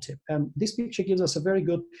the probe tip. And this picture gives us a very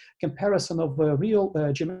good comparison of real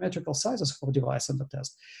geometrical sizes for device under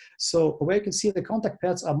test. So where you can see the contact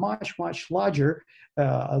pads are much, much larger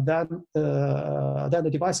than the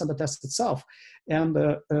device under test itself. And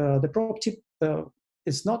the probe tip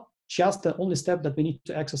is not just the only step that we need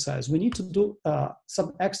to exercise. We need to do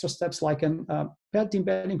some extra steps like pad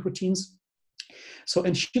embedding routines. So,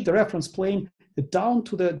 and shift the reference plane down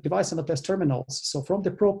to the device under test terminals. So from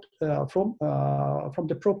the probe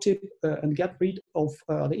tip and get rid of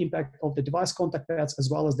the impact of the device contact pads, as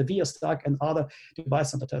well as the via stack and other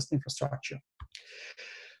device under test infrastructure.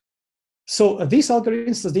 So these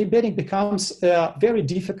algorithms, the embedding becomes very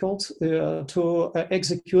difficult to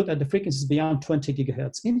execute at the frequencies beyond 20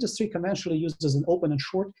 gigahertz. Industry conventionally uses an open and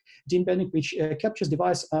short de-embedding, which captures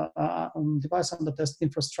device under test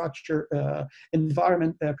infrastructure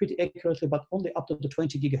environment pretty accurately, but only up to the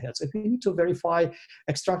 20 gigahertz. If we need to verify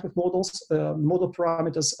extracted models, model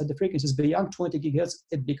parameters at the frequencies beyond 20 gigahertz,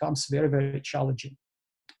 it becomes very, very challenging.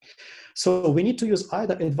 So we need to use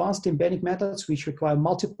either advanced embedding methods, which require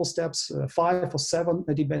multiple steps, 5 or 7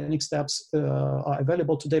 embedding steps are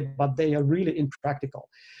available today, but they are really impractical.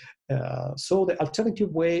 So the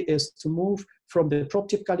alternative way is to move from the probe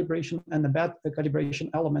tip calibration and the bad calibration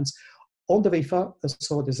elements on the wafer.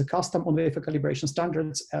 So there's a custom on wafer calibration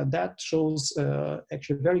standards, and that shows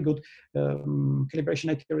actually very good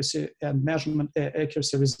calibration accuracy and measurement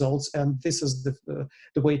accuracy results. And this is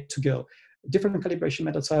the way to go. Different calibration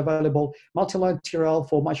methods are available, multi-line TRL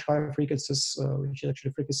for much higher frequencies, which is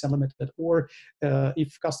actually frequency unlimited, or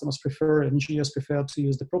if customers prefer, engineers prefer to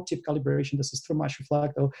use the probe tip calibration, this is through mass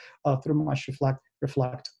reflect or through mass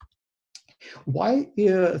reflect. Why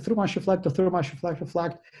through mass reflect or through mass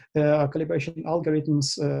reflect calibration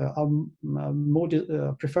algorithms are more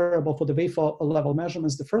preferable for the wafer level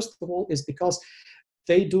measurements? The first of all is because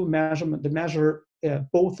they do measure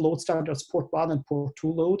both load standards, port 1 and port 2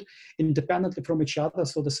 load, independently from each other,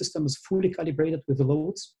 so the system is fully calibrated with the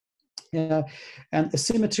loads. And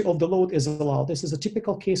asymmetry of the load is allowed. This is a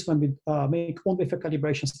typical case when we make on-wafer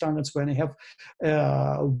calibration standards, when you have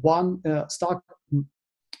one stock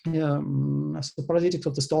parasitic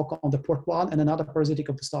of the stock on the port 1 and another parasitic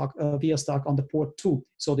of the stock via stock on the port 2.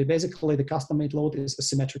 So basically the custom-made load is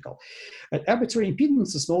asymmetrical. Arbitrary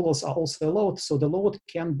impedances models are also allowed, so the load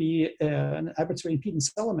can be an arbitrary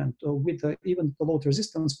impedance element with even the load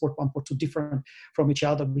resistance port 1, port 2 different from each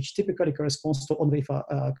other, which typically corresponds to on-wafer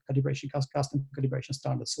calibration, custom calibration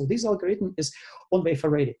standards. So this algorithm is on-wafer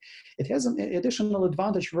ready. It has an additional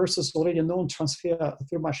advantage versus already known transfer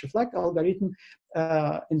through mass reflect algorithm.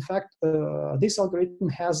 In fact, this algorithm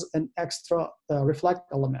has an extra reflect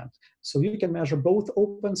element. So you can measure both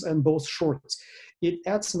opens and both shorts. It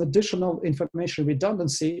adds an additional information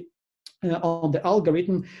redundancy on the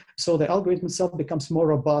algorithm, so the algorithm itself becomes more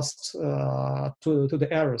robust to the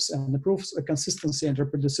errors and improves consistency and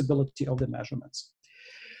reproducibility of the measurements.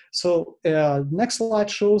 So next slide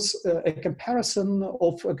shows a comparison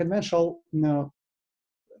of conventional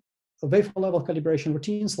wafer level calibration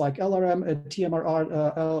routines like LRM,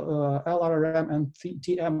 LRM, and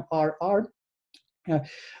TMRR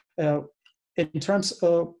in terms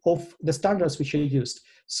of the standards which are used.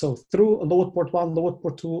 So through load port 1, load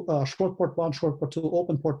port 2, short port 1, short port 2,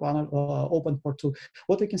 open port 1, open port 2.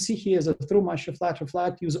 What we can see here is that through mass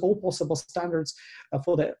reflect use all possible standards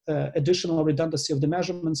for the additional redundancy of the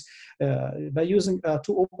measurements. By using 2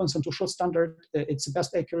 opens and 2 short standard, it's the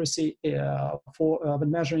best accuracy for when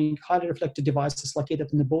measuring highly reflected devices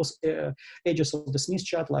located in the both edges of the Smith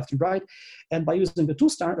chart, left and right. And by using the 2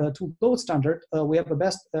 load standard, we have the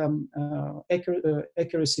best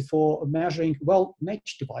accuracy for measuring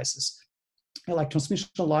well-matched devices like transmission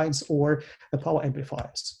lines or power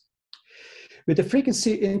amplifiers. With the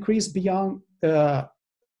frequency increase beyond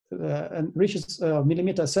and reaches 7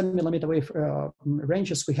 millimeter wave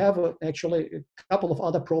ranges, we have actually a couple of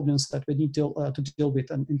other problems that we need to deal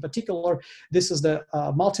with. And in particular, this is the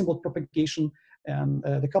multi-mode propagation and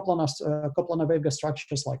the coplanar waveguide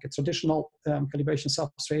structures, like a traditional calibration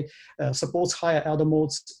substrate, supports higher elder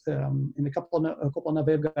modes in the coplanar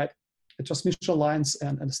waveguide, the transmission lines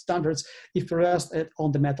and the standards if rest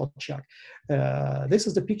on the metal chuck. This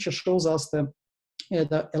is the picture shows us the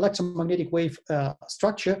electromagnetic wave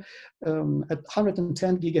structure at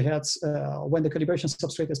 110 gigahertz when the calibration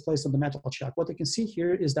substrate is placed on the metal chuck. What you can see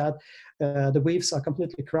here is that the waves are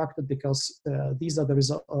completely corrected because these are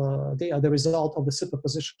they are the result of the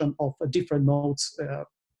superposition of different modes,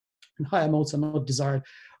 and higher modes are not desired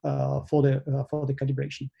for the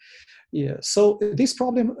calibration. Yeah. So this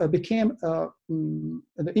problem became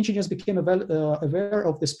the engineers became aware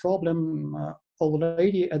of this problem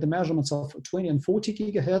already at the measurements of 20 and 40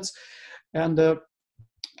 gigahertz, and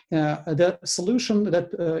the solution that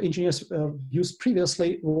engineers used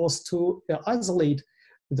previously was to isolate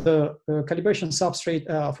the calibration substrate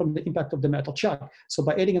from the impact of the metal chuck, so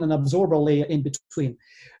by adding an absorber layer in between.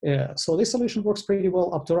 So this solution works pretty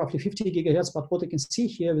well up to roughly 50 gigahertz, but what you can see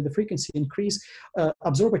here with the frequency increase,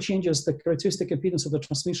 absorber changes the characteristic impedance of the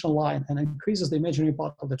transmission line and increases the imaginary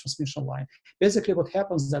part of the transmission line. Basically what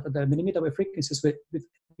happens is that at the millimeter wave frequencies,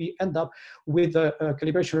 we end up with a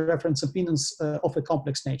calibration reference impedance of a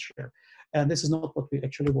complex nature. And this is not what we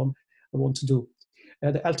actually want to do.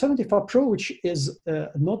 The alternative approach is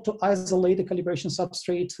not to isolate the calibration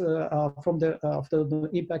substrate from the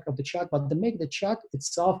impact of the chuck, but to make the chuck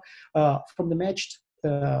itself from the matched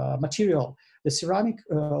material, the ceramic,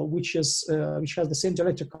 which has the same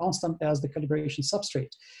dielectric constant as the calibration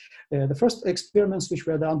substrate. The first experiments, which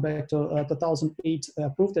were done back to 2008,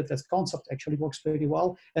 proved that this concept actually works pretty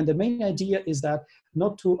well. And the main idea is that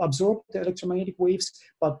not to absorb the electromagnetic waves,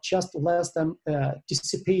 but just let them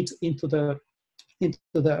dissipate into the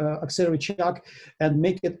auxiliary chuck and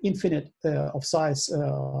make it infinite of size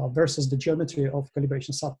versus the geometry of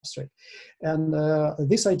calibration substrate. And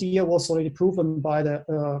this idea was already proven by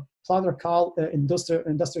the Planer-Cal Industrial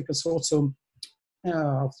Consortium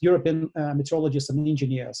of European metrologists and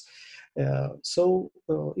engineers.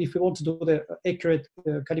 If we want to do the accurate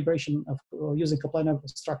calibration of using coplanar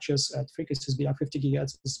structures at frequencies beyond 50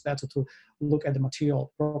 GHz, it's better to look at the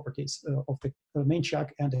material properties of the main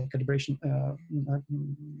chuck and the calibration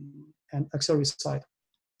and auxiliary side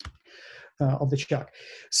of the chuck.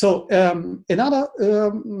 So another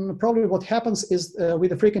probably what happens is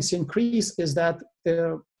with the frequency increase is that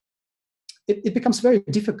it becomes very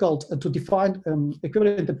difficult to define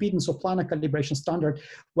equivalent impedance of planar calibration standard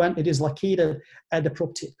when it is located at the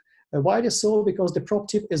probe tip. Why it is so? Because the probe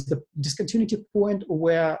tip is the discontinuity point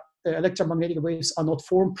where electromagnetic waves are not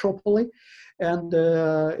formed properly. And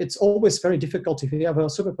it's always very difficult if you have a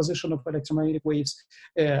superposition of electromagnetic waves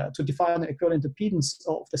to define the equivalent impedance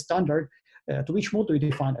of the standard. To which mode do you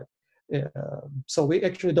define it? So we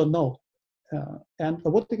actually don't know. And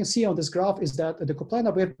what you can see on this graph is that the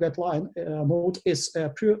coplanar waveguide line mode is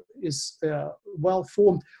well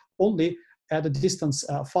formed only at a distance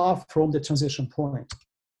far from the transition point.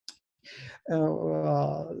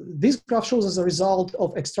 This graph shows as a result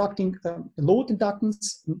of extracting load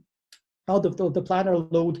inductance out of the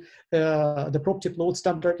planar load, the probe tip load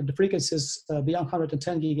standard at the frequencies beyond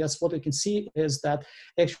 110 GHz. What you can see is that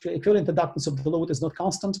actually equivalent inductance of the load is not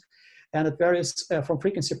constant, and it varies from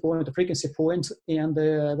frequency point to frequency point, and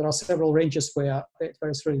there are several ranges where it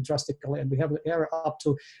varies really drastically, and we have the error up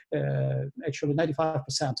to actually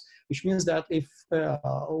 95%, which means that if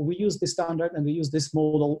we use this standard and we use this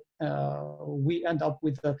model, we end up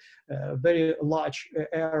with a very large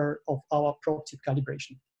error of our probe tip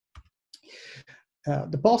calibration.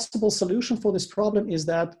 The possible solution for this problem is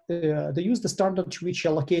that they use the standard which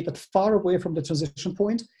are located far away from the transition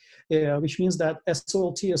point, which means that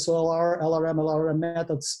SOLT, SOLR, LRM, LRM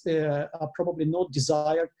methods are probably not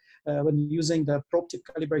desired when using the probe tip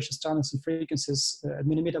calibration standards and frequencies,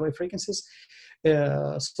 millimeter wave frequencies.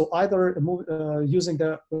 So either using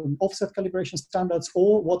the offset calibration standards,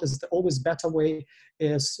 or what is the always better way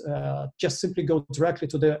is just simply go directly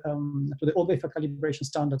to the on wafer calibration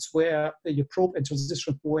standards, where your probe and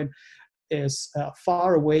transition point is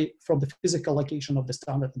far away from the physical location of the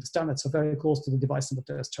standard, and the standards are very close to the device and the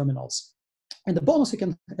test terminals. And the bonus you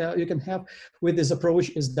can have with this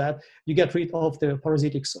approach is that you get rid of the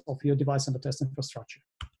parasitics of your device and the test infrastructure.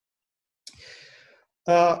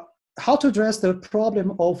 How to address the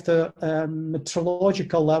problem of the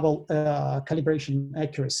metrological level calibration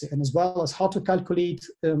accuracy, and as well as how to calculate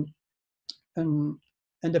and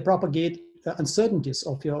propagate uncertainties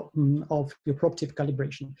of your probe tip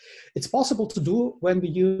calibration. It's possible to do when we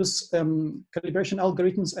use calibration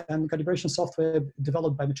algorithms and calibration software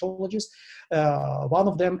developed by metrologists. One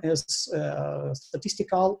of them is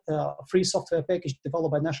statistical free software package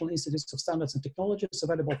developed by National Institutes of Standards and Technologies,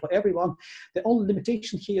 available for everyone. The only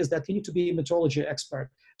limitation here is that you need to be a metrology expert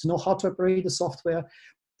to know how to operate the software,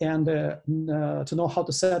 and to know how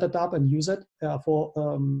to set it up and use it for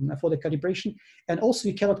the calibration. And also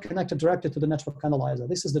you cannot connect it directly to the network analyzer.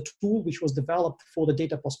 This is the tool which was developed for the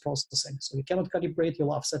data post-processing. So you cannot calibrate your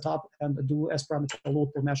lab setup and do S-parameter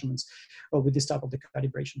load pull measurements with this type of the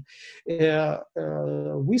calibration.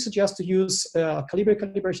 We suggest to use Calibre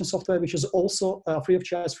calibration software, which is also free of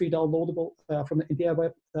charge, free downloadable from the MPI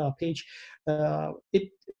web page. It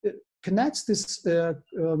connects this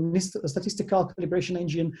statistical calibration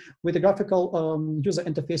engine with the graphical user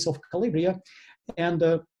interface of Calibria, and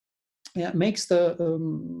makes the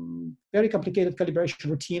very complicated calibration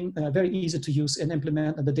routine very easy to use and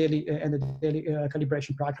implement in the daily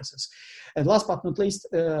calibration practices. And last but not least,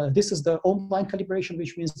 this is the online calibration,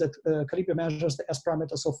 which means that Calibria measures the S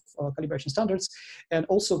parameters of calibration standards, and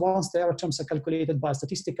also once the error terms are calculated by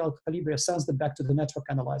statistical, Calibria sends them back to the network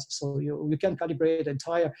analyzer. So you can calibrate the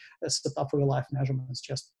entire setup for your live measurements,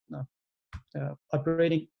 just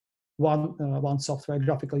operating one software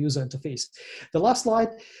graphical user interface. The last slide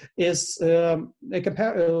is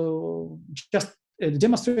just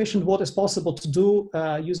demonstration what is possible to do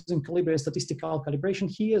using calibrated statistical calibration.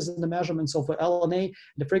 Here is the measurements of the LNA,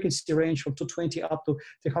 the frequency range from 220 up to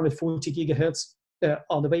 340 gigahertz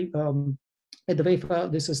on the way. At the wafer,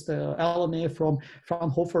 this is the LNA from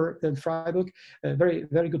Fraunhofer in Freiburg, very,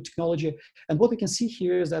 very good technology. And what we can see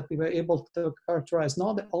here is that we were able to characterize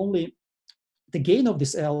not only the gain of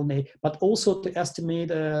this LNA, but also to estimate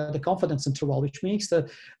the confidence interval, which makes the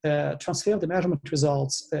transfer of the measurement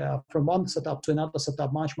results from one setup to another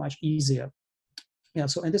setup much, much easier. Yeah,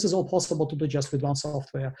 so, and this is all possible to do just with one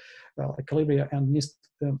software, Calibria and NIST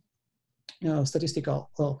statistical.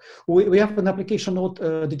 We have an application note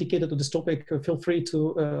dedicated to this topic. Feel free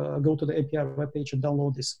to go to the MPI webpage and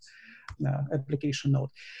download this application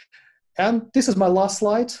note. And this is my last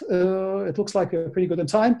slide. It looks like pretty good in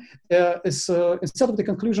time. Instead of the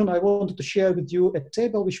conclusion, I wanted to share with you a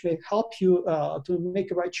table which may help you to make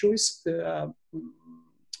the right choice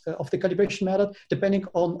of the calibration method, depending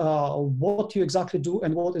on what you exactly do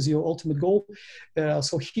and what is your ultimate goal.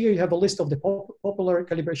 So here you have a list of the popular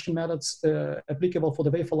calibration methods applicable for the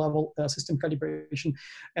wafer level system calibration,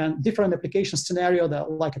 and different application scenario that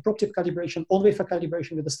like adaptive calibration, on wafer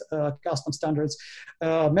calibration with the custom standards,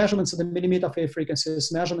 measurements of the millimeter wave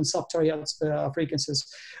frequencies, measurements sub-terahertz frequencies,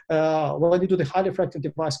 when we do the high refractive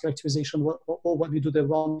device characterization, or when we do the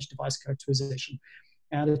round device characterization.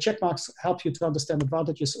 And the check marks help you to understand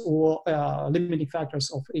advantages or limiting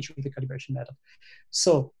factors of each of the calibration method.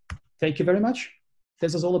 So thank you very much.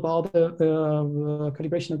 This is all about the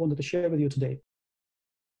calibration I wanted to share with you today.